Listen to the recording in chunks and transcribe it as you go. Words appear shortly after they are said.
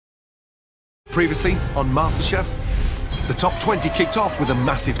Previously on MasterChef, the top 20 kicked off with a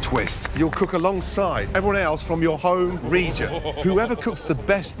massive twist. You'll cook alongside everyone else from your home region. Whoever cooks the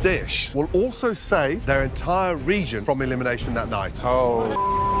best dish will also save their entire region from elimination that night.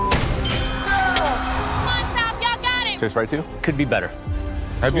 Oh. Come on, South, y'all got it. Tastes right to you? Could be better.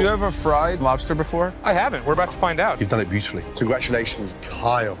 Have you ever fried lobster before? I haven't. We're about to find out. You've done it beautifully. Congratulations,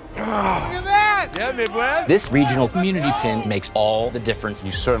 Kyle. Look at that! Yeah, Midwest. This regional community pin makes all the difference.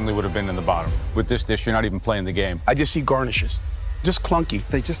 You certainly would have been in the bottom. With this dish, you're not even playing the game. I just see garnishes. Just clunky.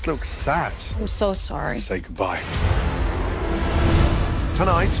 They just look sad. I'm so sorry. Say goodbye.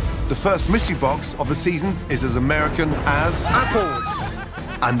 Tonight, the first mystery box of the season is as American as apples.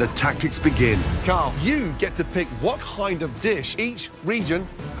 And the tactics begin. Carl, you get to pick what kind of dish each region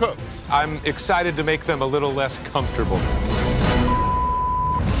cooks. I'm excited to make them a little less comfortable.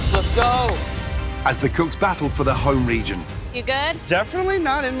 Let's go. As the cooks battle for the home region. You good? Definitely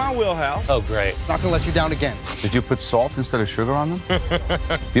not in my wheelhouse. Oh, great. Not gonna let you down again. Did you put salt instead of sugar on them?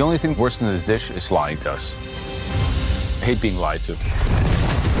 The only thing worse than the dish is lying to us. I hate being lied to.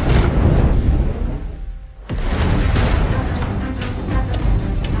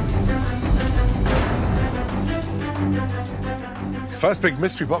 First big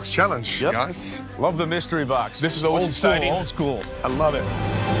mystery box challenge, guys. Love the mystery box. This is always exciting. Old school. I love it.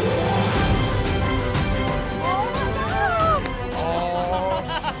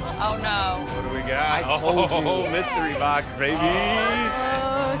 Oh, no. What do we got? I told you. Oh, mystery box, baby.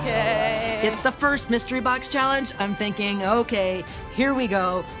 Okay. It's the first mystery box challenge. I'm thinking, okay, here we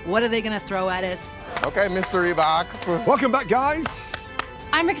go. What are they gonna throw at us? Okay, mystery box. Welcome back, guys.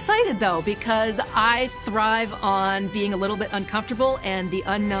 I'm excited though, because I thrive on being a little bit uncomfortable and the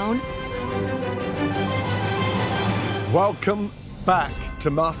unknown. Welcome back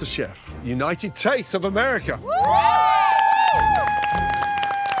to MasterChef, United Tastes of America.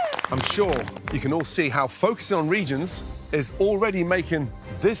 I'm sure you can all see how focusing on regions is already making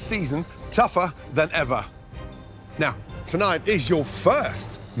this season tougher than ever. Now, tonight is your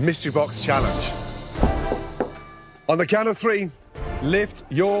first mystery box challenge. On the count of 3, lift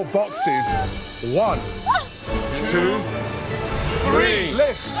your boxes. 1, 2, 3.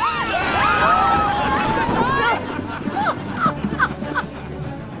 Lift.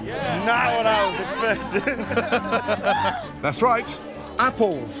 Not what I was expecting. That's right,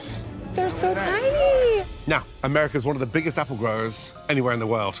 apples. They're so tiny. Now, America's one of the biggest apple growers anywhere in the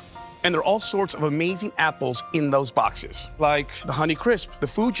world. And there are all sorts of amazing apples in those boxes, like the Honey Crisp, the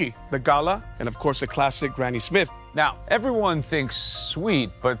Fuji, the Gala, and of course the classic Granny Smith. Now, everyone thinks sweet,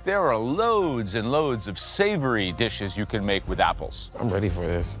 but there are loads and loads of savory dishes you can make with apples. I'm ready for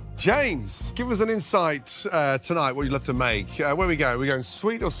this. James, give us an insight tonight, what you'd love to make. Where we go? Are we going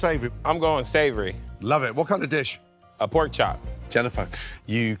sweet or savory? I'm going savory. Love it. What kind of dish? A pork chop. Jennifer,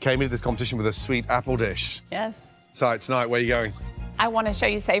 you came into this competition with a sweet apple dish. Yes. So tonight, where are you going? I want to show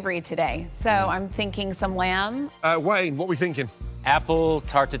you savory today. So I'm thinking some lamb. Wayne, what are we thinking? Apple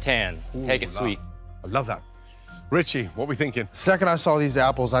tartatan. Take it sweet. I love that. Richie, what are we thinking? Second I saw these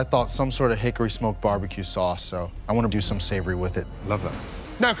apples, I thought some sort of hickory smoked barbecue sauce, so I want to do some savory with it. Love that.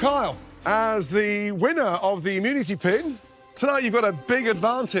 Now, Kyle, as the winner of the immunity pin, tonight you've got a big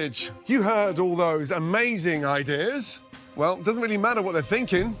advantage. You heard all those amazing ideas. Well, it doesn't really matter what they're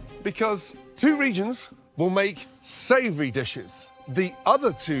thinking, because 2 regions will make savory dishes. The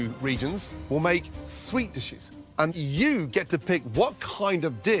other 2 regions will make sweet dishes. And you get to pick what kind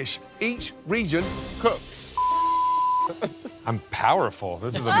of dish each region cooks. I'm powerful.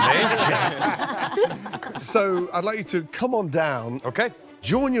 This is amazing. So I'd like you to come on down. Okay.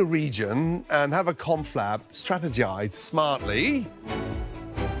 Join your region and have a conflab. Strategize smartly.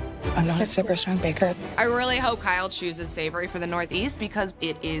 I'm not a super strong baker. I really hope Kyle chooses savory for the Northeast because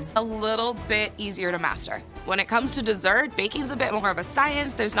it is a little bit easier to master. When it comes to dessert, baking's a bit more of a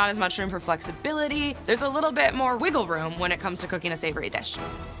science. There's not as much room for flexibility. There's a little bit more wiggle room when it comes to cooking a savory dish.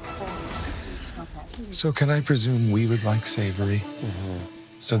 So can I presume we would like savory?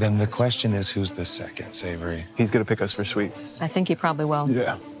 So then the question is, who's the second savory? He's gonna pick us for sweets. I think he probably will.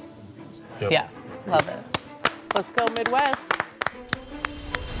 Yeah. Yeah, love it. Let's go Midwest.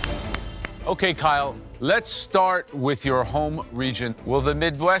 Okay, Kyle, let's start with your home region. Will the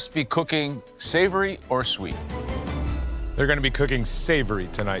Midwest be cooking savory or sweet? They're gonna be cooking savory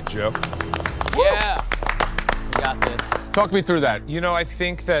tonight, Joe. Yeah. We got this. Talk me through that. You know, I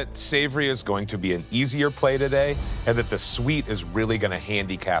think that savory is going to be an easier play today, and that the sweet is really gonna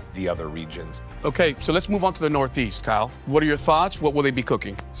handicap the other regions. Okay, so let's move on to the Northeast, Kyle. What are your thoughts? What will they be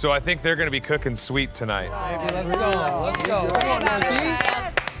cooking? So I think they're gonna be cooking sweet tonight. Let's go, let's go. Come on,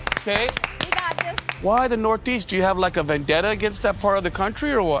 Northeast. Okay. We got this. Why the Northeast? Do you have like a vendetta against that part of the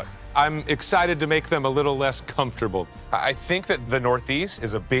country or what? I'm excited to make them a little less comfortable. I think that the Northeast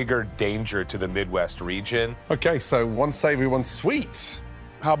is a bigger danger to the Midwest region. Okay, so one savory, one sweet.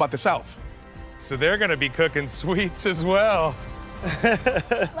 How about the South? So they're gonna be cooking sweets as well.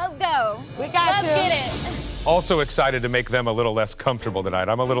 Let's go. We got Let's get it. Also excited to make them a little less comfortable tonight.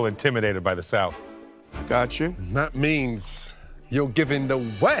 I'm a little intimidated by the South. I got you. And that means you're giving the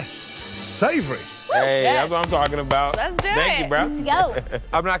West savory. Hey, yes. that's what I'm talking about. Let's do Thank it. you, bro. Let's go.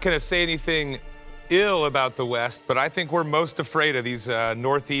 I'm not going to say anything ill about the West, but I think we're most afraid of these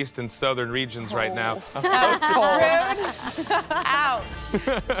Northeast and Southern regions right now. Ouch.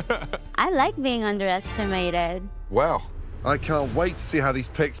 I like being underestimated. Well, I can't wait to see how these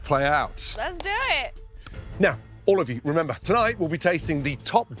picks play out. Let's do it. Now, all of you, remember, tonight we'll be tasting the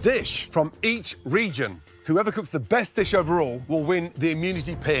top dish from each region. Whoever cooks the best dish overall will win the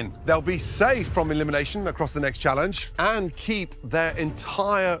immunity pin. They'll be safe from elimination across the next challenge and keep their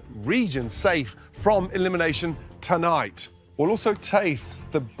entire region safe from elimination tonight. We'll also taste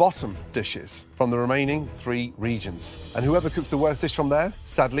the bottom dishes from the remaining 3 regions. And whoever cooks the worst dish from there,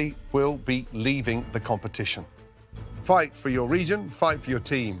 sadly, will be leaving the competition. Fight for your region, fight for your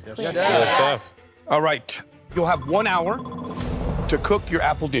team. Yes. All right. You'll have 1 hour to cook your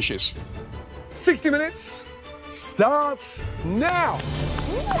apple dishes. 60 minutes starts now.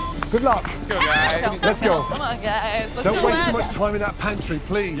 Good luck. Let's go, guys. Let's go. Come on, guys. Let's Don't do waste it. too much time in that pantry,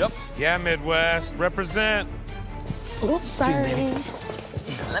 please. Yep. Yeah, Midwest. Represent. Oh, sorry.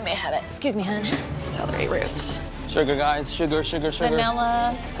 Let me have it. Excuse me, hon. Celery roots. Sugar, guys. Sugar, sugar, sugar.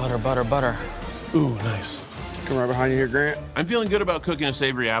 Vanilla. Butter, butter, butter. Ooh, nice. Come right behind you here, Grant. I'm feeling good about cooking a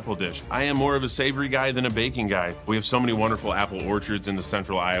savory apple dish. I am more of a savory guy than a baking guy. We have so many wonderful apple orchards in the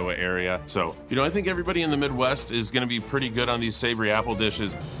central Iowa area. So, I think everybody in the Midwest is going to be pretty good on these savory apple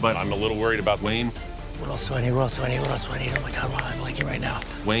dishes, but I'm a little worried about Wayne. What else do I need? What else do I need? What else do I need? Oh my God, I'm blanking right now.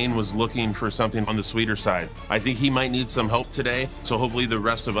 Wayne was looking for something on the sweeter side. I think he might need some help today, so hopefully the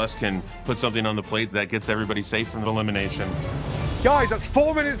rest of us can put something on the plate that gets everybody safe from elimination. Guys, that's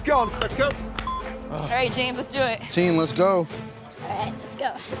 4 minutes gone. Let's go. All right, James, let's do it. Team, let's go. All right, let's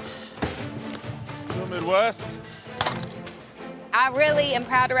go. Go Midwest. I really am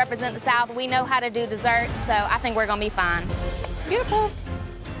proud to represent the South. We know how to do desserts, so I think we're gonna be fine. Beautiful.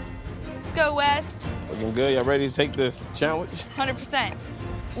 Let's go West. Looking good. Y'all ready to take this challenge? 100%.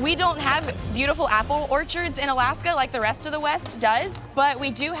 We don't have beautiful apple orchards in Alaska like the rest of the West does, but we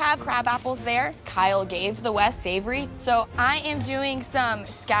do have crab apples there. Kyle gave the West savory. So I am doing some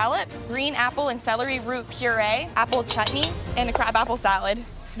scallops, green apple and celery root puree, apple chutney, and a crab apple salad.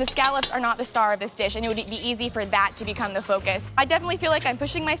 The scallops are not the star of this dish, and it would be easy for that to become the focus. I definitely feel like I'm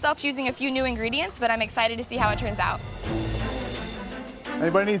pushing myself choosing a few new ingredients, but I'm excited to see how it turns out.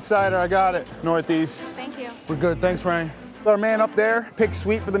 Anybody need cider? I got it. Northeast. Thank you. We're good. Thanks, Ryan. Our man up there picked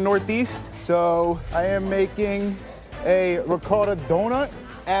sweet for the Northeast, so I am making a ricotta donut,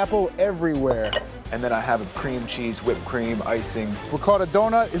 apple everywhere. And then I have a cream cheese, whipped cream, icing. Ricotta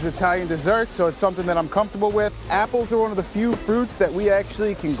donut is Italian dessert, so it's something that I'm comfortable with. Apples are one of the few fruits that we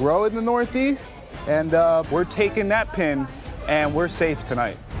actually can grow in the Northeast, and we're taking that pin, and we're safe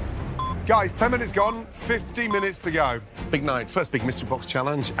tonight. Guys, 10 minutes gone, 50 minutes to go. Big night, first big mystery box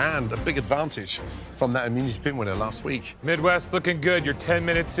challenge, and a big advantage from that immunity pin winner last week. Midwest looking good. You're 10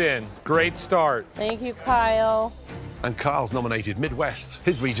 minutes in. Great start. Thank you, Kyle. And Kyle's nominated Midwest,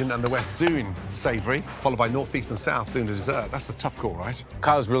 his region, and the West doing savory, followed by Northeast and South doing the dessert. That's a tough call, right?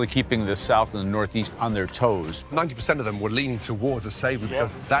 Kyle's really keeping the South and the Northeast on their toes. 90% of them were leaning towards a savory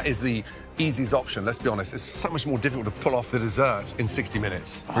because that is the easiest option, let's be honest. It's so much more difficult to pull off the dessert in 60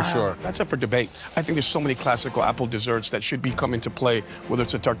 minutes. For sure. That's up for debate. I think there's so many classical apple desserts that should be come into play, whether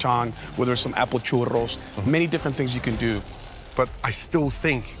it's a tartan, whether it's some apple churros, many different things you can do. But I still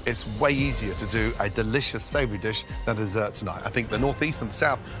think it's way easier to do a delicious savory dish than a dessert tonight. I think the Northeast and the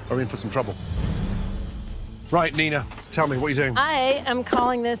South are in for some trouble. Right, Nina, tell me, what are you doing? I am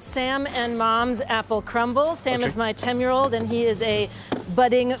calling this Sam and Mom's Apple Crumble. Sam is my 10-year-old, and he is a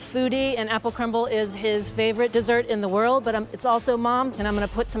budding foodie, and apple crumble is his favorite dessert in the world, but it's also Mom's, and I'm gonna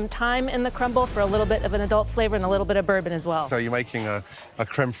put some thyme in the crumble for a little bit of an adult flavor and a little bit of bourbon as well. So you're making a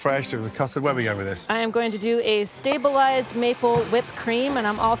creme fraiche with a custard. Where are we going with this? I am going to do a stabilized maple whipped cream, and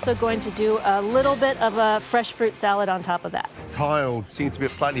I'm also going to do a little bit of a fresh fruit salad on top of that. Kyle seems to be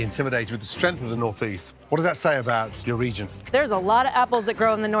slightly intimidated with the strength of the Northeast. What does that say about your region? There's a lot of apples that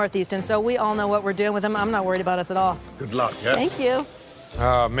grow in the Northeast, and so we all know what we're doing with them. I'm not worried about us at all. Good luck, yes? Thank you.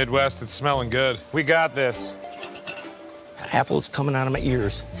 Midwest, it's smelling good. We got this. Apples coming out of my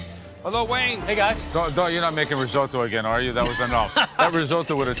ears. Hello, Wayne. Hey, guys. Don't, you're not making risotto again, are you? That was enough. That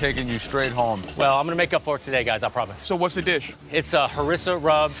risotto would have taken you straight home. Well, I'm going to make up for it today, guys, I promise. So what's the dish? It's harissa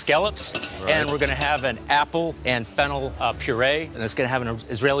rub scallops, and we're going to have an apple and fennel puree, and it's going to have an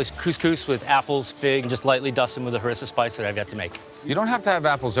Israeli couscous with apples, fig, and just lightly dusted with the harissa spice that I've got to make. You don't have to have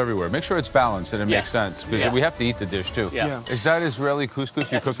apples everywhere. Make sure it's balanced and it makes sense, because we have to eat the dish, too. Yeah. Is that Israeli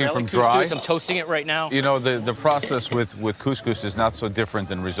couscous you're cooking Israeli from dry? couscous. I'm toasting it right now. You know, the process with couscous is not so different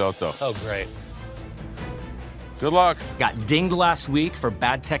than risotto. Oh, great. Good luck. Got dinged last week for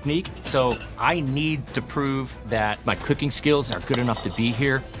bad technique, so I need to prove that my cooking skills are good enough to be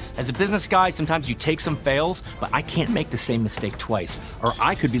here. As a business guy, sometimes you take some fails, but I can't make the same mistake twice, or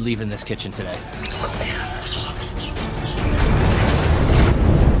I could be leaving this kitchen today.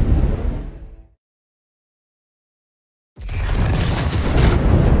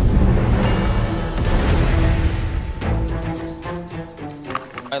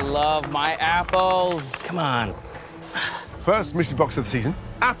 I love my apples. Come on. First mystery box of the season,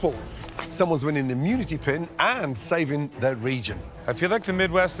 apples. Someone's winning the immunity pin and saving their region. I feel like the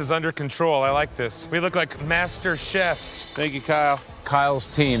Midwest is under control. I like this. We look like master chefs. Thank you, Kyle. Kyle's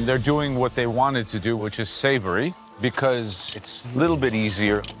team, they're doing what they wanted to do, which is savory, because it's a little bit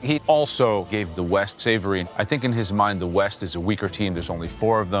easier. He also gave the West savory. I think in his mind, the West is a weaker team. There's only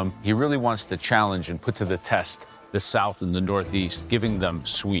 4 of them. He really wants to challenge and put to the test the South and the Northeast, giving them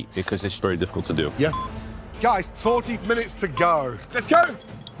sweet, because it's very difficult to do. Yeah. Guys, 40 minutes to go. Let's go.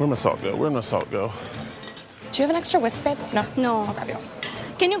 Where'd my salt go? Where'd my salt go? Do you have an extra whisk, babe? No. No. I'll grab you.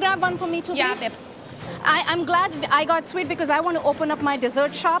 Can you grab one for me too, Yeah, please? babe. I'm glad I got sweet because I want to open up my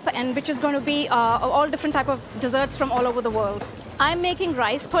dessert shop, and which is going to be all different type of desserts from all over the world. I'm making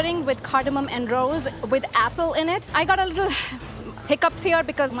rice pudding with cardamom and rose with apple in it. I got a little hiccups here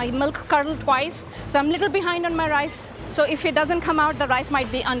because my milk curdled twice, so I'm a little behind on my rice. So if it doesn't come out, the rice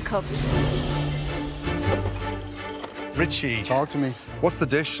might be uncooked. Richie. Talk to me. What's the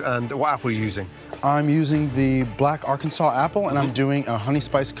dish and what apple are you using? I'm using the black Arkansas apple, and I'm doing a honey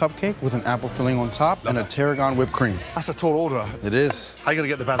spice cupcake with an apple filling on top and a tarragon whipped cream. That's a tall order. It is. How are you going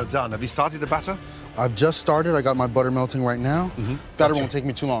to get the batter done? Have you started the batter? I've just started. I got my butter melting right now. Batter won't take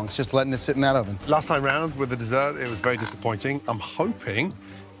me too long. It's just letting it sit in that oven. Last time round with the dessert, it was very disappointing. I'm hoping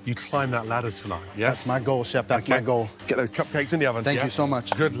you climb that ladder tonight. Yes? That's my goal, Chef. That's my goal. Get those cupcakes in the oven. Thank you so much.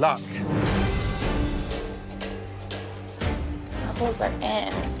 Good luck. Apples are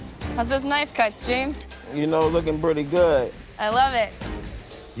in. How's those knife cuts, James? You know, looking pretty good. I love it.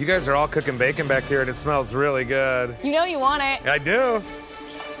 You guys are all cooking bacon back here, and it smells really good. You know you want it. I do.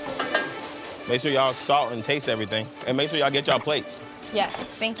 Make sure y'all salt and taste everything. And make sure y'all get y'all plates. Yes,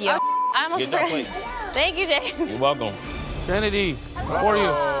 thank you. I almost Get y'all forgot. plates. Thank you, James. You're welcome. Kennedy, how are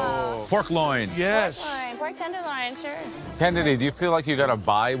you? Pork loin. Yes. Pork tenderloin, sure. Kennedy, do you feel like you got a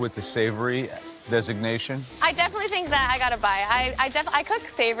bye with the savory designation? I definitely think that I gotta buy. I cook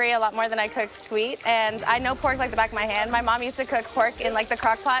savory a lot more than I cook sweet, and I know pork like the back of my hand. My mom used to cook pork in like the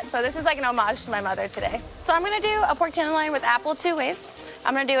crock pot, so this is like an homage to my mother today. So I'm gonna do a pork tenderloin with apple 2 ways.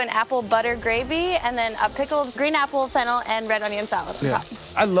 I'm gonna do an apple butter gravy, and then a pickled green apple, fennel, and red onion salad on top.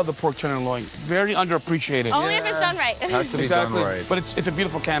 I love the pork tenderloin. Very underappreciated. Only if it's done right. Has to be Exactly. done right. But it's a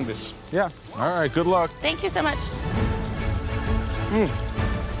beautiful canvas. Yeah. All right, good luck. Thank you so much.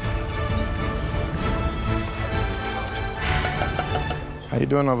 How you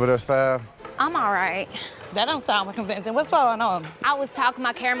doing over there, Sal? I'm all right. That don't sound convincing. What's going on? I was talking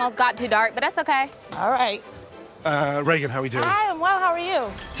my caramels got too dark, but that's okay. All right. Reagan, how are we doing? I am well. How are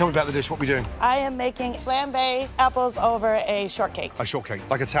you? Tell me about the dish. What are we doing? I am making flambe apples over a shortcake. A shortcake,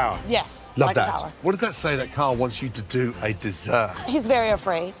 like a tower. Yes. Love like that. a tower. What does that say that Carl wants you to do a dessert? He's very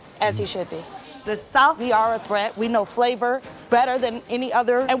afraid, as he should be. The South, we are a threat. We know flavor better than any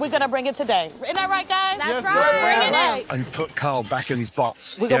other, and we're gonna bring it today. Isn't that right, guys? That's right. Bring it in. And put Carl back in his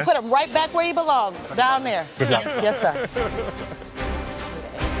box. We're gonna put him right back where he belongs, down there. Good luck. Yes, sir.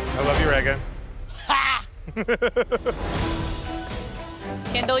 I love you, Reagan.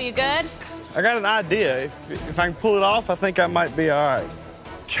 Kendall, you good? I got an idea. If I can pull it off, I think I might be all right.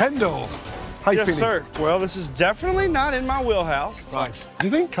 Kendall, how you Yes, feeling? sir. Well, this is definitely not in my wheelhouse. Right. Do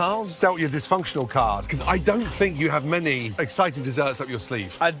you think Carl's dealt your dysfunctional card? Because I don't think you have many exciting desserts up your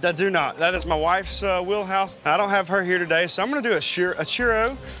sleeve. I do not. That is my wife's wheelhouse. I don't have her here today, so I'm going to do a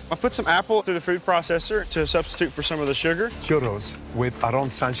churro. I put some apple through the food processor to substitute for some of the sugar. Churros with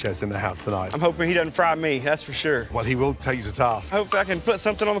Aaron Sanchez in the house tonight. I'm hoping he doesn't fry me, that's for sure. Well, he will take you to task. I hope I can put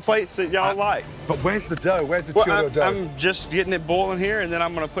something on the plate that y'all like. But where's the dough? Where's the Well, churro dough? I'm just getting it boiling here, and then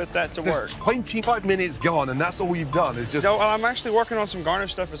I'm going to put that to There's work. 25 minutes gone, and that's all you've done is just... No, I'm actually working on some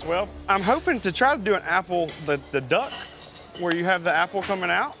garnish stuff as well. I'm hoping to try to do an apple, the duck. where you have the apple coming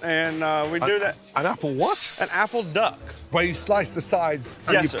out, and we do that. An apple what? An apple duck. Where you slice the sides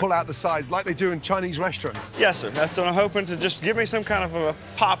and Yes, you sir. pull out the sides like they do in Chinese restaurants. Yes, sir. That's what I'm hoping to just give me some kind of a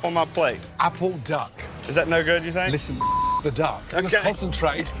pop on my plate. Apple duck. Is that no good, you think? Listen, the duck. Okay. Just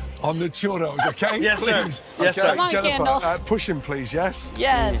concentrate on the churros, okay? Yes, sir. Please. Yes, okay, sir. Come on, Jennifer, Kendall. push him, please, yes?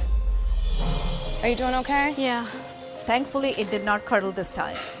 Yes. Are you doing okay? Yeah. Thankfully, it did not curdle this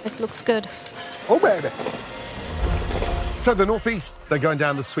time. It looks good. Oh, baby. So the Northeast, they're going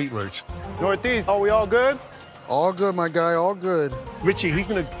down the sweet route. Northeast, are we all good? All good, my guy, all good. Richie, he's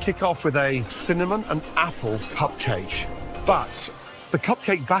going to kick off with a cinnamon and apple cupcake. But the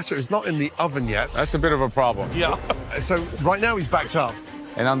cupcake batter is not in the oven yet. That's a bit of a problem. Yeah. So right now he's backed up.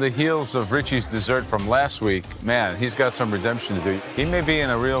 And on the heels of Richie's dessert from last week, man, he's got some redemption to do. He may be in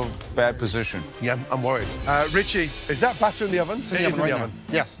a real bad position. Yeah, I'm worried. Richie, is that batter in the oven? It's in the oven right now.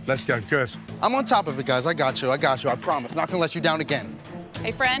 Yes. Let's go. Good. I'm on top of it, guys. I got you. I promise. Not gonna let you down again.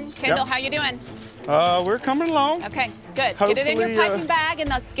 Hey, friend. Kendall, how you doing? We're coming along. Okay, good. Get it in your Hopefully, piping bag and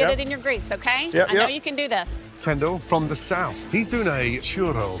let's get it in your grease, okay? Yep, I know yep. you can do this. Kendall from the south. He's doing a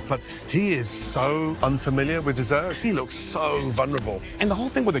churro, but he is so unfamiliar with desserts. He looks so vulnerable. And the whole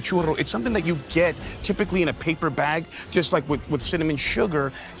thing with a churro, it's something that you get typically in a paper bag, just like with cinnamon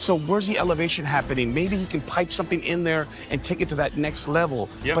sugar. So where's the elevation happening? Maybe he can pipe something in there and take it to that next level.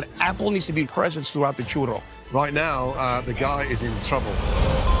 Yep. But apple needs to be present throughout the churro. Right now, the guy is in trouble.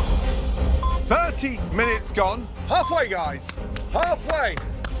 30 minutes gone. Halfway, guys. Halfway.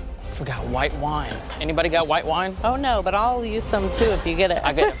 Forgot white wine. Anybody got white wine? Oh, no, but I'll use some too if you get it.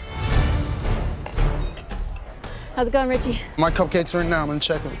 I get it. How's it going, Richie? My cupcakes are in now. I'm gonna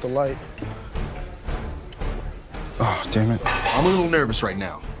check it with the light. Oh, damn it. I'm a little nervous right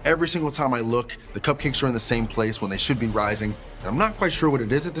now. Every single time I look, the cupcakes are in the same place when they should be rising. And I'm not quite sure what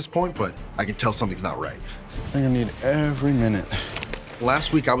it is at this point, but I can tell something's not right. I'm gonna need every minute.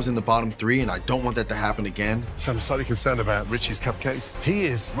 Last week I was in the bottom 3, and I don't want that to happen again. So I'm slightly concerned about Richie's cupcakes. He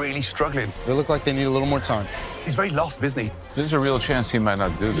is really struggling. They look like they need a little more time. He's very lost, isn't he? There's a real chance he might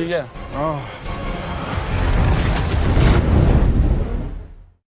not do this. Yeah. Oh.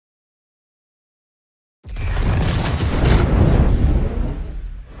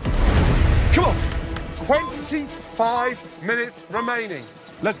 Come on. 25 minutes remaining.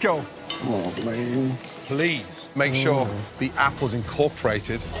 Let's go. Come on, Blaine. Please make sure the apple's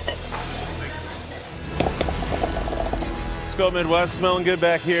incorporated. Let's go, Midwest. Smelling good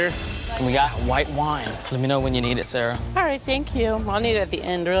back here. We got white wine. Let me know when you need it, Sarah. All right, thank you. I'll need it at the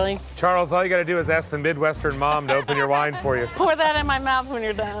end, really. Charles, all you got to do is ask the Midwestern mom to open your wine for you. Pour that in my mouth when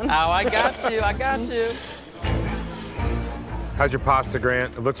you're done. Oh, I got you. I got you. How's your pasta,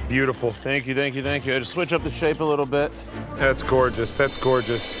 Grant? It looks beautiful. Thank you, thank you, thank you. I just switch up the shape a little bit. That's gorgeous. That's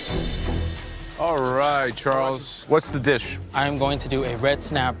gorgeous. All right, Charles. What's the dish? I'm going to do a red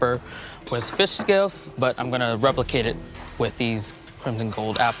snapper with fish scales, but I'm going to replicate it with these crimson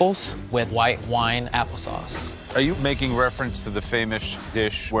gold apples with white wine applesauce. Are you making reference to the famous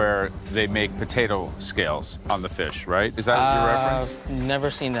dish where they make potato scales on the fish, right? Is that your reference? Never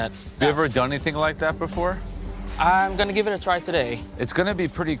seen that. Have you ever done anything like that before? I'm going to give it a try today. It's going to be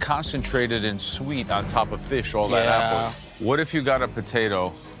pretty concentrated and sweet on top of fish, all that Yeah. apple. What if you got a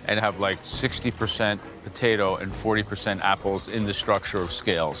potato and have like 60% potato and 40% apples in the structure of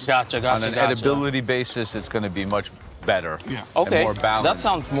scales? Gotcha, On an edibility basis, it's going to be much better. Yeah. And Okay. more balanced. That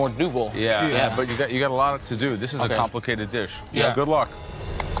sounds more doable. Yeah, but you got a lot to do. This is Okay. a complicated dish. Yeah. Good luck.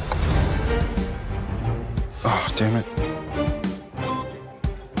 Oh, damn it.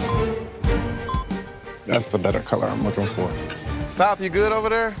 That's the better color I'm looking for. South, you good over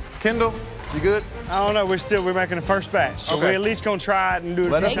there? Kendall, you good? I don't know. We're making the first batch, so Okay. we at least gonna try it and do it.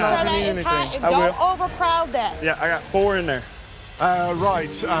 Let a us few know times if if you you need need anything. anything. And I don't will. overcrowd that. Yeah, I got 4 in there.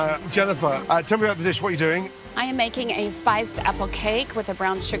 Jennifer, tell me about the dish. What are you doing? I am making a spiced apple cake with a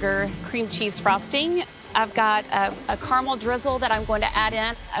brown sugar cream cheese frosting. I've got a caramel drizzle that I'm going to add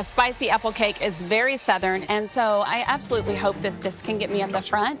in. A spicy apple cake is very southern, and so I absolutely hope that this can get me at the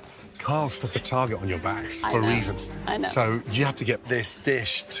front. Carl's put the target on your backs I for a know. reason. I know. So you have to get this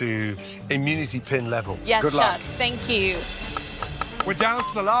dish to immunity pin level. Yes, Good luck. chef. Thank you. We're down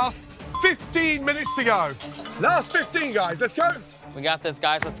to the last 15 minutes to go. Last 15, guys. Let's go. We got this,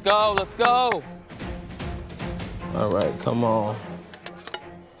 guys. Let's go. Let's go. All right, come on.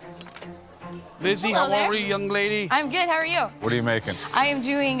 Lizzie, Hello how there. are you, young lady? I'm good. How are you? What are you making? I am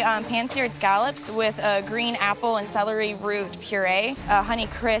doing pan-seared scallops with a green apple and celery root puree, a honey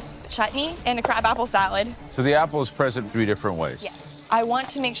crisp chutney, and a crab apple salad. So the apple is present 3 different ways. Yes. I want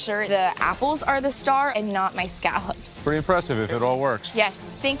to make sure the apples are the star and not my scallops. Pretty impressive if it all works. Yes.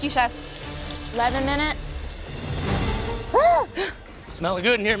 Thank you, chef. 11 minutes. Smelling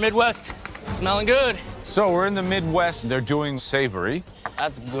good in here, Midwest. Smelling good. So we're in the Midwest. They're doing savory.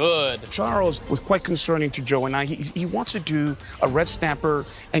 That's good. Charles was quite concerning to Joe and I. He wants to do a red snapper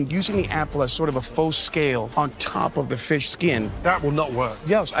and using the apple as sort of a faux scale on top of the fish skin. That will not work.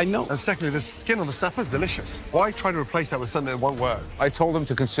 Yes, I know. And secondly, the skin on the snapper is delicious. Why try to replace that with something that won't work? I told him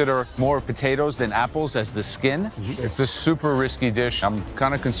to consider more potatoes than apples as the skin. It's a super risky dish. I'm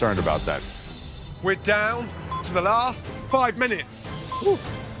kind of concerned about that. We're down to the last 5 minutes. Ooh.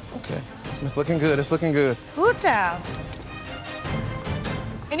 Okay. It's looking good. It's looking good. Ooh, child.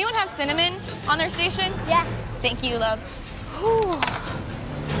 Anyone have cinnamon on their station? Yeah. Thank you, love. Whew.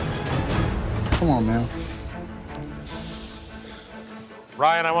 Come on, man.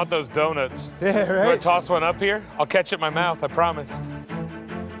 Ryan, I want those donuts. Yeah, right? You want to toss one up here? I'll catch it in my mouth, I promise.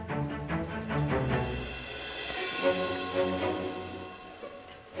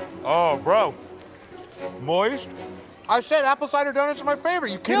 Oh, bro. Moist. I said apple cider donuts are my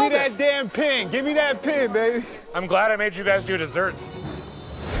favorite. You Give me that damn pin. Give me that pin, baby. I'm glad I made you guys do dessert.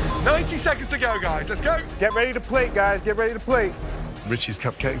 90 seconds to go, guys. Let's go. Get ready to plate, guys. Get ready to plate. Richie's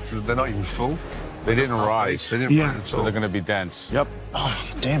cupcakes, they're not even full. They didn't rise. They didn't rise at all. So they're going to be dense. Yep.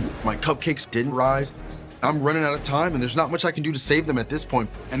 Oh, damn it. My cupcakes didn't rise. I'm running out of time, and there's not much I can do to save them at this point.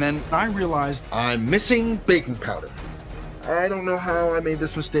 And then I realized I'm missing baking powder. I don't know how I made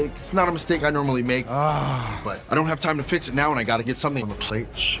this mistake. It's not a mistake I normally make, but I don't have time to fix it now, and I got to get something on the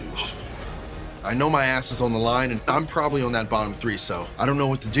plate. Sheesh. I know my ass is on the line, and I'm probably on that bottom 3, so I don't know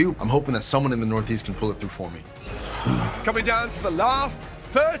what to do. I'm hoping that someone in the Northeast can pull it through for me. Coming down to the last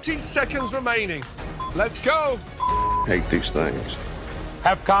 30 seconds remaining. Let's go. Hate these things.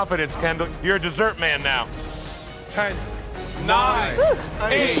 Have confidence, Kendall. You're a dessert man now. 10, 9,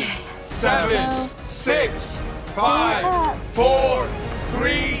 8, 7, 6, 5, 4,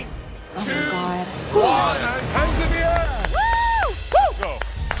 3, 2, 1. And hands in the air. Woo! Go.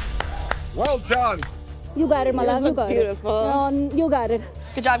 Well done. You got it, my love. You got beautiful. it. No, you got it.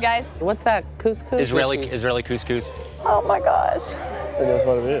 Good job, guys. What's that? Couscous? Israeli couscous. Oh my gosh. That's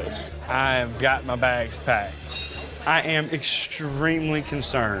what it is. I have got my bags packed. I am extremely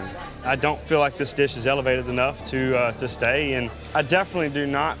concerned. I don't feel like this dish is elevated enough to stay, and I definitely do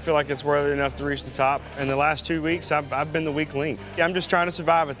not feel like it's worthy enough to reach the top. In the last 2 weeks, I've been the weak link. I'm just trying to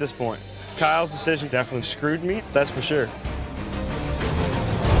survive at this point. Kyle's decision definitely screwed me, that's for sure.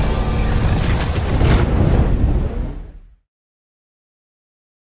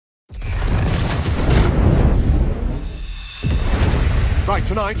 Right,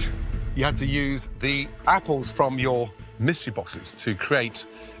 tonight, you had to use the apples from your mystery boxes to create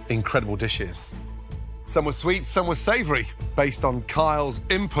incredible dishes. Some were sweet, some were savory, based on Kyle's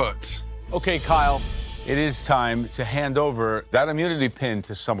input. Okay, Kyle, it is time to hand over that immunity pin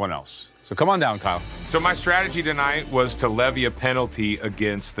to someone else. So come on down, Kyle. So my strategy tonight was to levy a penalty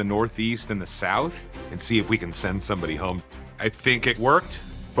against the Northeast and the South and see if we can send somebody home. I think it worked,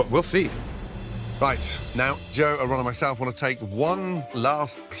 but we'll see. Right, now, Joe, Aaron, and myself want to take one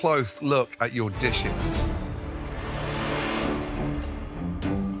last close look at your dishes.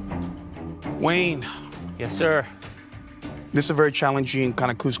 Wayne. Yes, sir. This is a very challenging kind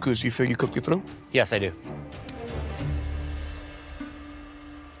of couscous. Do you feel you cooked it through? Yes, I do.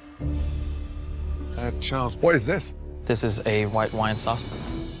 Charles, what is this? This is a white wine sauce.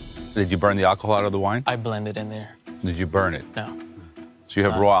 Did you burn the alcohol out of the wine? I blended in there. Did you burn it? No. So you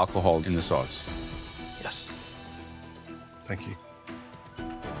have raw alcohol in the sauce? Yes. Thank you.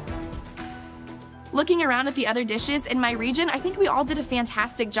 Looking around at the other dishes in my region, I think we all did a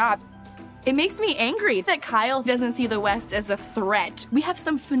fantastic job. It makes me angry that Kyle doesn't see the West as a threat. We have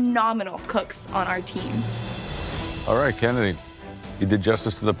some phenomenal cooks on our team. All right, Kennedy, you did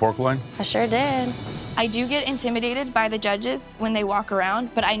justice to the pork loin? I sure did. I do get intimidated by the judges when they walk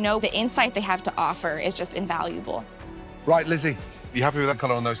around, but I know the insight they have to offer is just invaluable. Right, Lizzie, you happy with that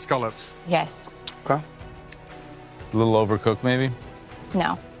color on those scallops? Yes. Okay. A little overcooked, maybe?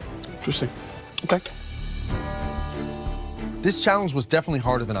 No. Interesting. Okay. This challenge was definitely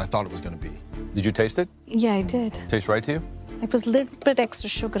harder than I thought it was going to be. Did you taste it? Yeah, I did. Taste right to you? It was a little bit extra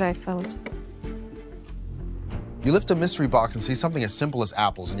sugar, I felt. You lift a mystery box and see something as simple as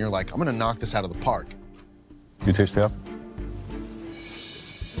apples, and you're like, I'm going to knock this out of the park. You taste the apple?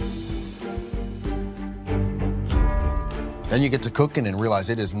 Then you get to cooking and realize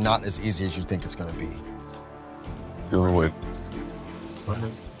it is not as easy as you think it's going to be. Feeling with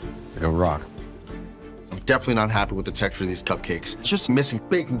a rock. I'm definitely not happy with the texture of these cupcakes. It's just missing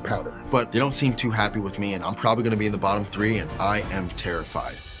baking powder. But they don't seem too happy with me, and I'm probably going to be in the bottom 3, and I am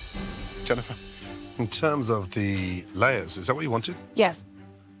terrified. Jennifer, in terms of the layers, is that what you wanted? Yes.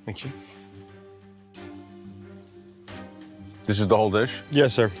 Thank you. This is the whole dish?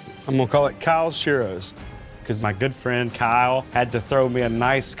 Yes, sir. I'm gonna call it Kyle's Churros because my good friend Kyle had to throw me a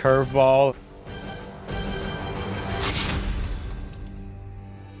nice curveball.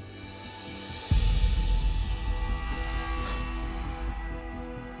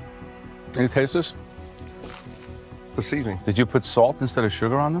 Can you taste this? The seasoning. Did you put salt instead of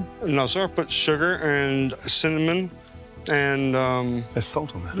sugar on them? No, sir. I put sugar and cinnamon and There's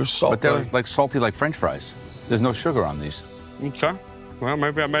salt on there. There's salt. But they're like salty like French fries. There's no sugar on these. Okay. Well,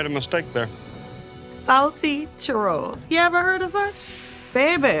 maybe I made a mistake there. Salty churros. You ever heard of such?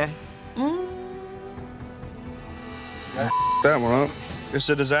 Baby. That one up. It's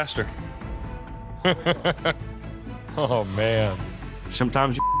a disaster. Oh, man.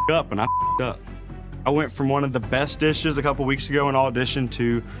 Sometimes you up, and I up. I went from one of the best dishes a couple weeks ago in audition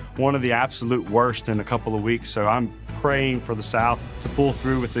to one of the absolute worst in a couple of weeks. So I'm praying for the South to pull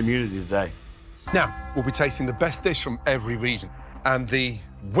through with immunity today. Now, we'll be tasting the best dish from every region. And the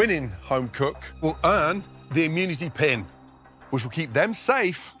winning home cook will earn the immunity pin, which will keep them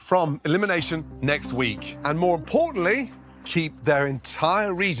safe from elimination next week. And more importantly, keep their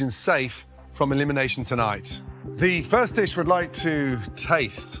entire region safe from elimination tonight. The first dish we'd like to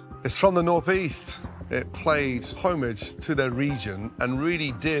taste is from the Northeast. It played homage to their region and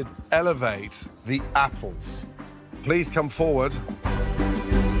really did elevate the apples. Please come forward.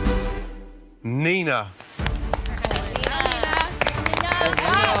 Nina.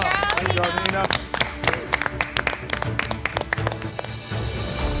 Nina.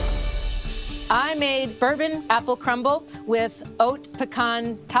 I made bourbon apple crumble with oat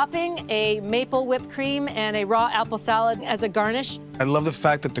pecan topping, a maple whipped cream, and a raw apple salad as a garnish. I love the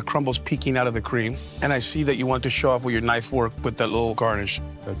fact that the crumble's peeking out of the cream, and I see that you want to show off with your knife work with that little garnish.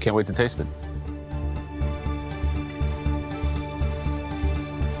 I can't wait to taste it.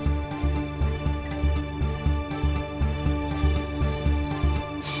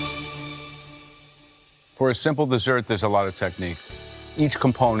 For a simple dessert, there's a lot of technique. Each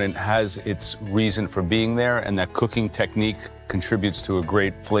component has its reason for being there, and that cooking technique contributes to a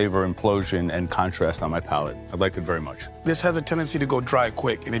great flavor implosion and contrast on my palate. I liked it very much. This has a tendency to go dry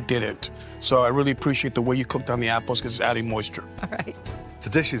quick, and it didn't. So I really appreciate the way you cooked on the apples because it's adding moisture. All right. The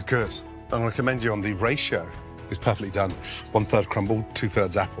dish is good. I'm going to commend you on the ratio. It's perfectly done. 1/3 crumble,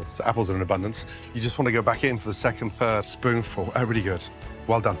 2/3 apple. So apples are in abundance. You just want to go back in for the second, third spoonful. Oh, really good.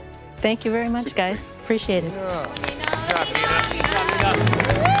 Well done. Thank you very much, guys. Appreciate it.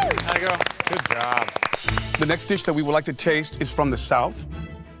 Good job. The next dish that we would like to taste is from the South.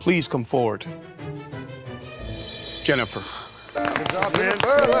 Please come forward. Jennifer. Good job,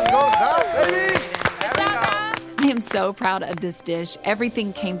 Jennifer. Let's go South, baby. I am so proud of this dish.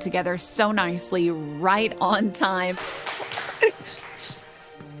 Everything came together so nicely, right on time.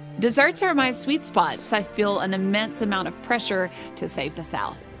 Desserts are my sweet spots. I feel an immense amount of pressure to save the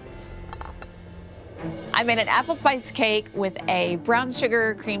South. I made an apple spice cake with a brown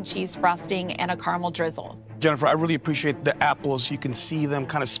sugar cream cheese frosting and a caramel drizzle. Jennifer, I really appreciate the apples. You can see them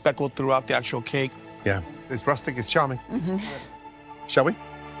kind of speckled throughout the actual cake. Yeah, it's rustic, it's charming. Shall we?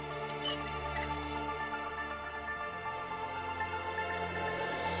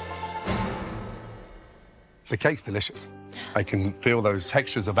 The cake's delicious. I can feel those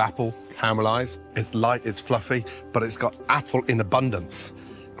textures of apple caramelized. It's light, it's fluffy, but it's got apple in abundance.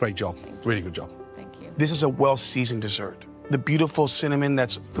 Great job. Really good job. This is a well-seasoned dessert. The beautiful cinnamon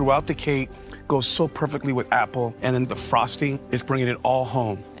that's throughout the cake goes so perfectly with apple, and then the frosting is bringing it all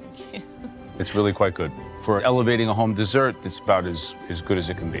home. It's really quite good. For elevating a home dessert, it's about as good as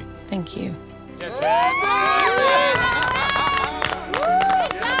it can be. Thank you.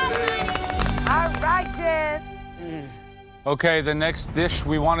 All right, Jen. Okay, the next dish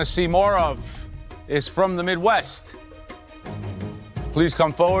we want to see more of is from the Midwest. Please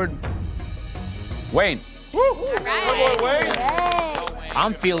come forward. Wayne.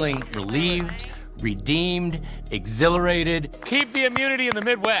 I'm feeling relieved, redeemed, exhilarated. Keep the immunity in the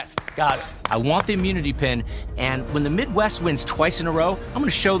Midwest. Got it. I want the immunity pin, and when the Midwest wins twice in a row, I'm going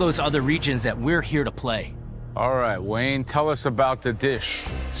to show those other regions that we're here to play. All right, Wayne, tell us about the dish.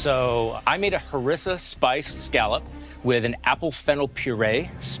 So I made a harissa spiced scallop with an apple fennel puree,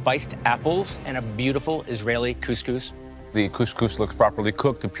 spiced apples, and a beautiful Israeli couscous. The couscous looks properly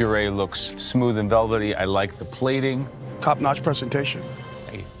cooked. The puree looks smooth and velvety. I like the plating. Top-notch presentation.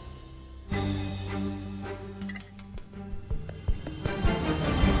 Thank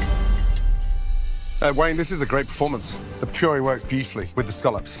you. Wayne, this is a great performance. The puree works beautifully with the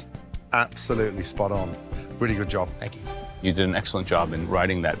scallops. Absolutely spot on. Really good job. Thank you. You did an excellent job in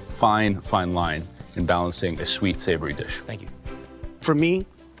riding that fine line in balancing a sweet, savory dish. Thank you. For me,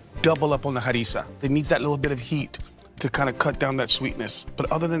 double up on the harissa. It needs that little bit of heat. to kind of cut down that sweetness.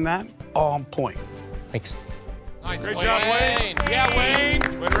 But other than that, all on point. Thanks. Nice. Great job, Wayne. Yeah, Wayne.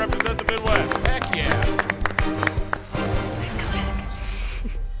 Way to represent the Midwest. Heck yeah.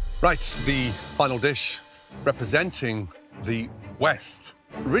 Right, the final dish representing the West.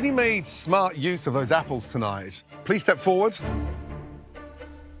 Really made smart use of those apples tonight. Please step forward.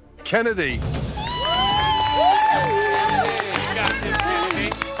 Kennedy.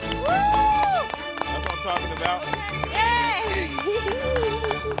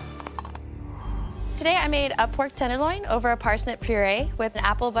 Today I made a pork tenderloin over a parsnip puree with an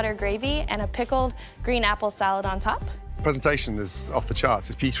apple butter gravy and a pickled green apple salad on top. Presentation is off the charts.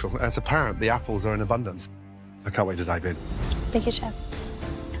 It's beautiful. It's apparent the apples are in abundance. I can't wait to dive in. Thank you, Chef.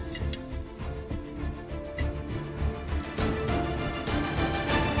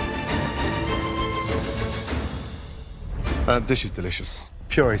 Dish is delicious.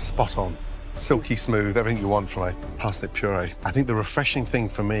 Puree spot on. Silky smooth, everything you want from a parsnip puree. I think the refreshing thing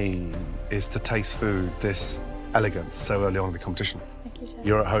for me is to taste food this elegant so early on in the competition. Thank you, Chef.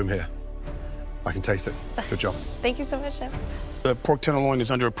 You're at home here. I can taste it. Good job. Thank you so much, Chef. The pork tenderloin is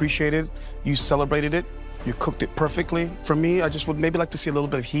underappreciated. You celebrated it. You cooked it perfectly. For me, I just would maybe like to see a little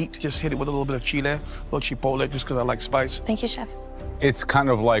bit of heat. Just hit it with a little bit of chile, a little chipotle, just because I like spice. Thank you, Chef. It's kind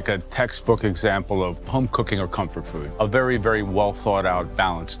of like a textbook example of home cooking or comfort food. A very, very well thought out,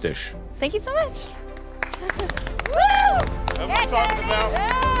 balanced dish. Thank you so much.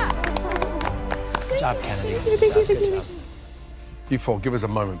 Good job, Kennedy. Good job. You four, give us a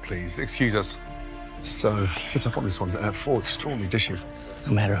moment, please. Excuse us. So, sit up on this one. 4 extraordinary dishes.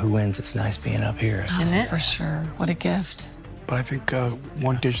 No matter who wins, it's nice being up here. Isn't it? For sure. What a gift. But I think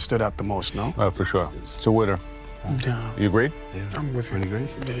one dish stood out the most, no? Oh, for sure. It's a winner. Yeah. You agree? Yeah. I'm with you. Really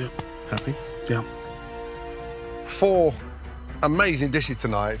agrees? Yeah. Happy? Yeah. 4 amazing dishes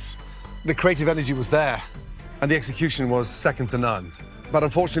tonight. The creative energy was there, and the execution was second to none. But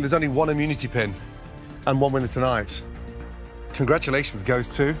unfortunately, there's only one immunity pin and one winner tonight. Congratulations goes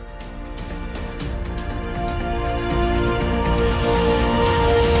to...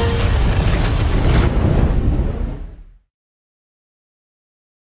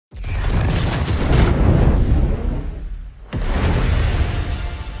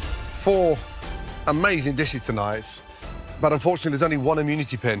 Four amazing dishes tonight, but unfortunately there's only one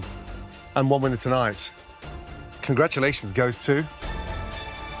immunity pin and one winner tonight. Congratulations goes to...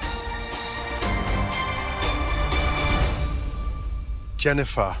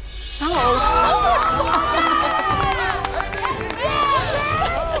 Jennifer.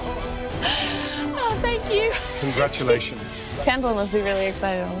 Oh, thank you. Congratulations. Kendall must be really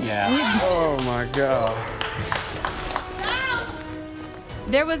excited. Yeah. Oh my God.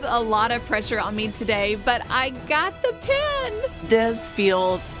 There was a lot of pressure on me today, but I got the pin. This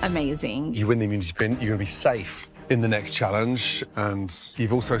feels amazing. You win the immunity pin, you're going to be safe in the next challenge, and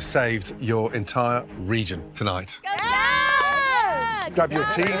you've also saved your entire region tonight. Grab your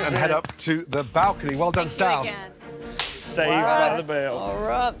team and head up to the balcony. Well done, Sal. Saved by the bell. All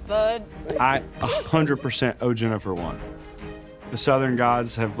right, bud. I 100% owe Jennifer one. The Southern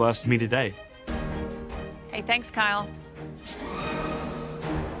gods have blessed me today. Hey, thanks, Kyle.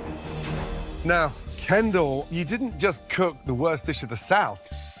 Now, Kendall, you didn't just cook the worst dish of the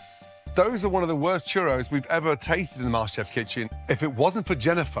South. Those are one of the worst churros we've ever tasted in the MasterChef kitchen. If it wasn't for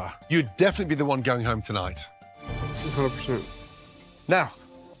Jennifer, you'd definitely be the one going home tonight. 100%. Now,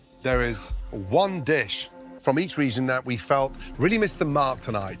 there is one dish from each region that we felt really missed the mark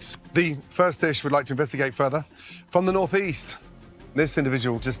tonight. The first dish we'd like to investigate further. From the Northeast, this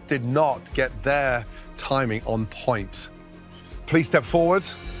individual just did not get their timing on point. Please step forward.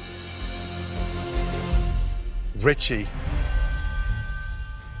 Richie.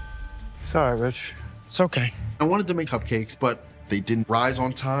 Sorry, Rich. It's okay. I wanted to make cupcakes, but they didn't rise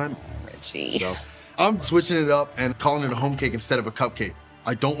on time. Richie. So I'm switching it up and calling it a home cake instead of a cupcake.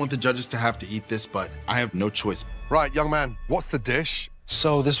 I don't want the judges to have to eat this, but I have no choice. Right, young man, what's the dish?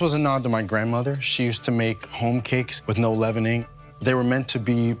 So this was a nod to my grandmother. She used to make home cakes with no leavening. They were meant to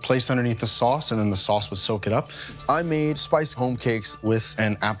be placed underneath the sauce, and then the sauce would soak it up. I made spiced home cakes with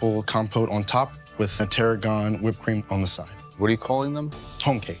an apple compote on top with a tarragon whipped cream on the side. What are you calling them?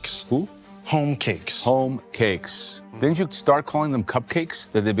 Home cakes. Who? Home cakes. Home cakes. Didn't you start calling them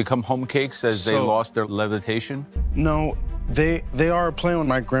cupcakes? Did they become home cakes as they lost their levitation? No, they are a play on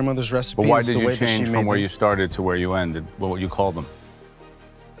my grandmother's recipe. But why did you change from where you started to where you ended? What would you call them?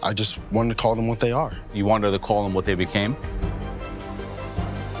 I just wanted to call them what they are. You wanted to call them what they became?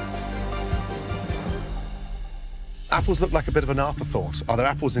 Apples look like a bit of an afterthought. Are there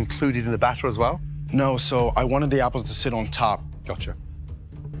apples included in the batter as well? No, so I wanted the apples to sit on top. Gotcha.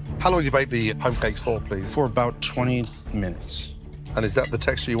 How long do you bake the home cakes for, please? For about 20 minutes. And is that the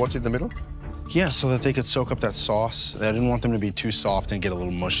texture you wanted in the middle? Yeah, so that they could soak up that sauce. I didn't want them to be too soft and get a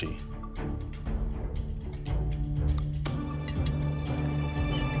little mushy.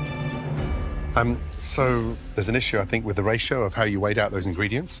 So there's an issue, I think, with the ratio of how you weighed out those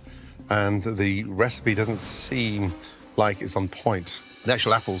ingredients, and the recipe doesn't seem like it's on point. The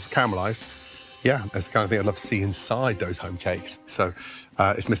actual apples caramelized. Yeah, that's the kind of thing I'd love to see inside those home cakes. So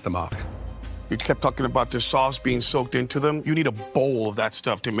it's missed the mark. You kept talking about the sauce being soaked into them. You need a bowl of that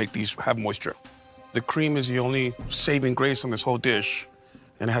stuff to make these have moisture. The cream is the only saving grace on this whole dish,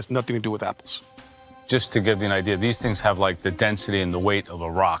 and it has nothing to do with apples. Just to give you an idea, these things have like the density and the weight of a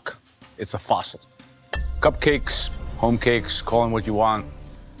rock. It's a fossil. Cupcakes, home cakes, call them what you want,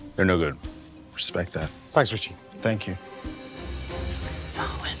 they're no good. Respect that. Thanks, Richie. Thank you. So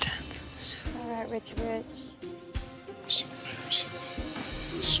intense. All right, Rich.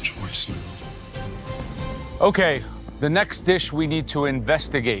 This choice now. Okay, the next dish we need to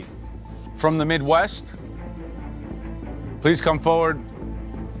investigate. From the Midwest, please come forward,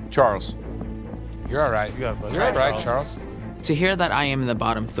 Charles. You're all right. You're all right, Charles. To hear that I am in the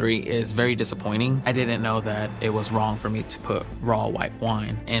bottom 3 is very disappointing. I didn't know that it was wrong for me to put raw white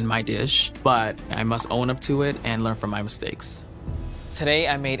wine in my dish, but I must own up to it and learn from my mistakes. Today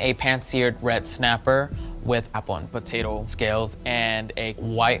I made a pan-seared red snapper with apple and potato scales and a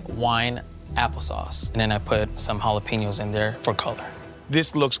white wine applesauce. And then I put some jalapenos in there for color.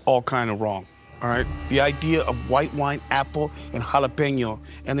 This looks all kind of wrong, all right? The idea of white wine, apple, and jalapeno,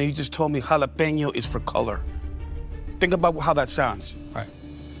 and then you just told me jalapeno is for color. Think about how that sounds. Right.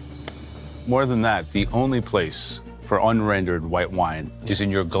 More than that, the only place for unrendered white wine is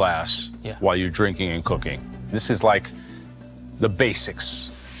in your glass while you're drinking and cooking. This is like the basics.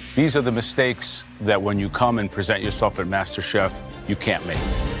 These are the mistakes that when you come and present yourself at MasterChef, you can't make.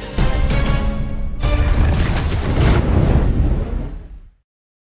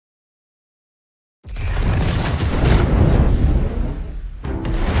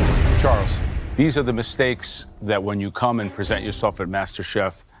 Charles, these are the mistakes that when you come and present yourself at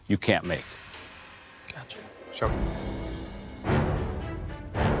MasterChef, you can't make. Gotcha. Sure.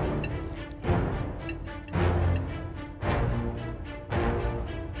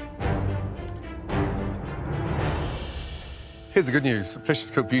 Here's the good news. Fish is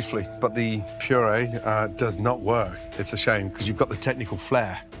cooked beautifully, but the puree does not work. It's a shame, because you've got the technical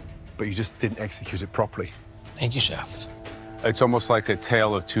flair, but you just didn't execute it properly. Thank you, chef. It's almost like a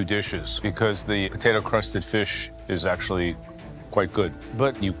tale of two dishes, because the potato-crusted fish is actually quite good,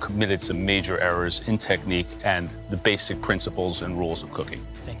 but you committed some major errors in technique and the basic principles and rules of cooking.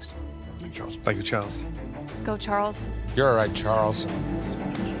 Thanks. Thank you, Charles. Thank you, Charles. Let's go, Charles. You're all right, Charles.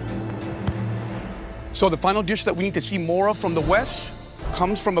 So the final dish that we need to see more of from the West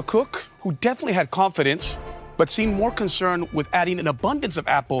comes from a cook who definitely had confidence, but seemed more concerned with adding an abundance of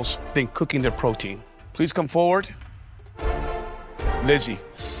apples than cooking their protein. Please come forward. Lizzie.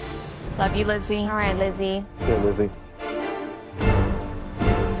 Love you, Lizzie. All right, Lizzie. Here, Lizzie.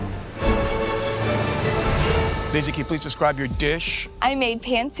 Lizzie, can you please describe your dish? I made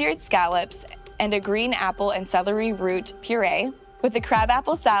pan-seared scallops and a green apple and celery root puree with a crab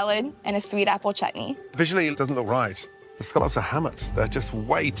apple salad and a sweet apple chutney. Visually, it doesn't look right. The scallops are hammered. They're just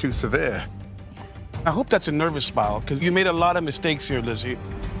way too severe. I hope that's a nervous smile, because you made a lot of mistakes here, Lizzie.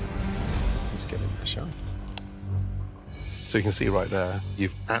 Let's get in there, shall we? So you can see right there,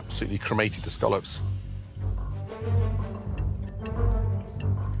 you've absolutely cremated the scallops.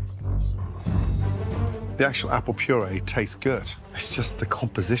 The actual apple puree tastes good. It's just the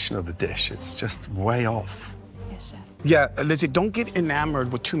composition of the dish. It's just way off. Yes, chef. Yeah, Lizzie, don't get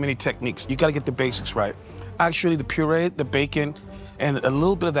enamored with too many techniques. You gotta get the basics right. Actually, the puree, the bacon, and a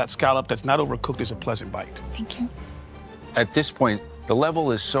little bit of that scallop that's not overcooked is a pleasant bite. Thank you. At this point, the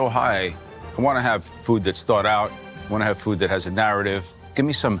level is so high. I want to have food that's thought out. I want to have food that has a narrative. Give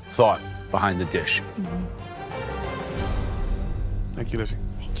me some thought behind the dish. Mm-hmm. Thank you, Lizzie.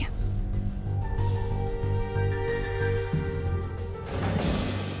 Thank you.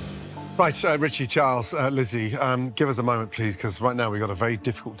 Right, Richie, Charles, Lizzie, give us a moment, please, because right now we've got a very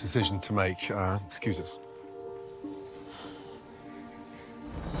difficult decision to make. Excuse us.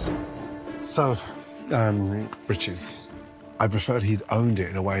 So, Richie's, I preferred he'd owned it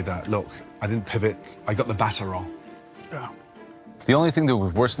in a way that, look, I didn't pivot, I got the batter wrong. Yeah. The only thing that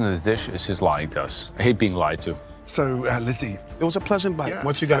was worse than the dish is his lying to us. I hate being lied to. So, Lizzie. It was a pleasant bite Yeah,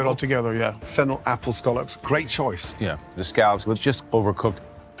 once you got it all together, yeah. Fennel, apple scallops, great choice. Yeah, the scallops was just overcooked.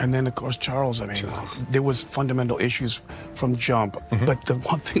 And then, of course, Charles, I mean, there was fundamental issues from jump. But the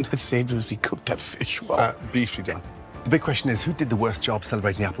one thing that saved was he cooked that fish well. Beautifully done. The big question is, who did the worst job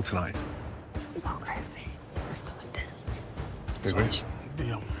celebrating the apple tonight? This is so crazy. We're still intense. Agree?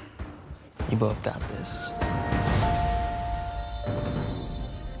 You both got this.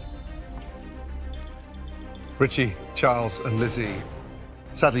 Richie, Charles, and Lizzie,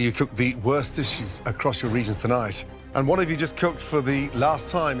 sadly, you cooked the worst dishes across your regions tonight. And one of you just cooked for the last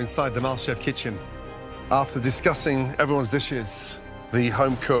time inside the MasterChef kitchen. After discussing everyone's dishes, the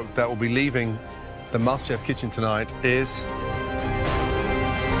home cook that will be leaving the MasterChef kitchen tonight is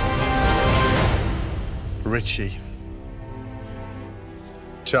Richie.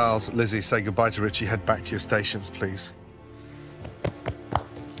 Charles, Lizzie, say goodbye to Richie. Head back to your stations, please.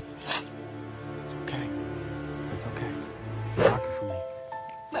 It's okay. It's okay. Rock it for me.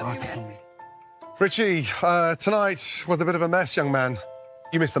 Rock it for me. Richie, tonight was a bit of a mess, young man.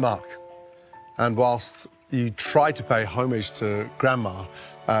 You missed the mark. And whilst you tried to pay homage to Grandma,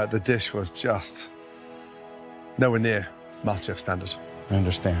 the dish was just nowhere near MasterChef standard. I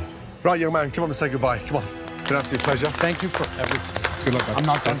understand. Right, young man, come on and say goodbye. Come on. It's been an absolute pleasure. Thank you for everything. Good luck, I'm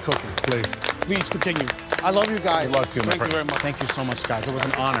not done cooking. Please. Please continue. I love you guys. Good luck to you, my Thank you friend. very much. Thank you so much, guys. It was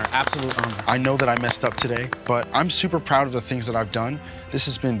an honor, absolute honor. I know that I messed up today, but I'm super proud of the things that I've done. This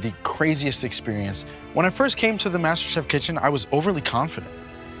has been the craziest experience. When I first came to the MasterChef kitchen, I was overly confident.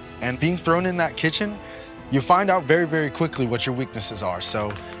 And being thrown in that kitchen, you find out very, very quickly what your weaknesses are.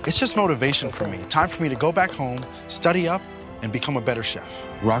 So it's just motivation for me. Time for me to go back home, study up, and become a better chef.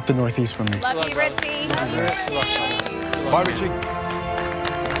 Rock the Northeast for me. Love you, Richie. Love you, Richie. Bye, Richie.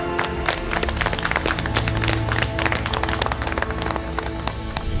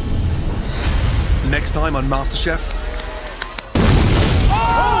 Next time on MasterChef.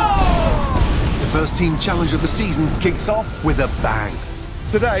 Oh! The first team challenge of the season kicks off with a bang.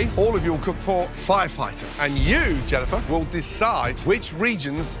 Today, all of you will cook for firefighters. And you, Jennifer, will decide which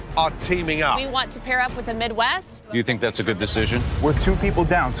regions are teaming up. We want to pair up with the Midwest. Do you think that's a good decision? We're 2 people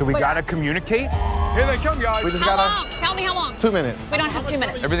down, so we gotta communicate. Here they come, guys. We just How gotta... long? Tell me how long. 2 minutes. We don't have 2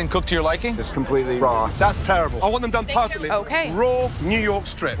 minutes. Everything cooked to your liking? It's completely raw. That's terrible. I want them done perfectly. Okay. Raw New York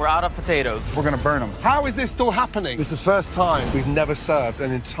strip. We're out of potatoes. We're gonna burn them. How is this still happening? This is the first time we've never served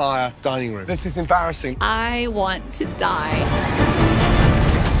an entire dining room. This is embarrassing. I want to die.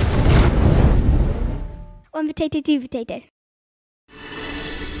 1 potato, 2 potato.